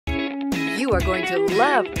You are going to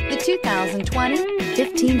love the 2020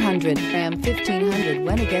 1500. Ram 1500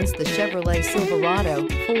 went against the Chevrolet Silverado,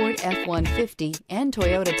 Ford F-150, and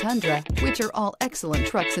Toyota Tundra, which are all excellent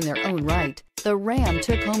trucks in their own right. The Ram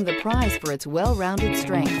took home the prize for its well-rounded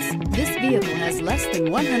strengths. This vehicle has less than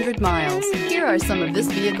 100 miles. Here are some of this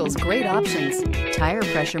vehicle's great options: tire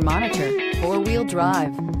pressure monitor, four-wheel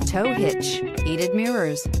drive, tow hitch, heated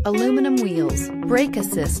mirrors, aluminum wheels, brake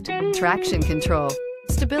assist, traction control,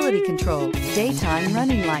 stability control, daytime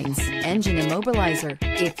running lights, engine immobilizer.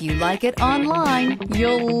 If you like it online,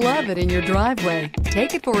 you'll love it in your driveway.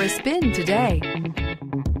 Take it for a spin today.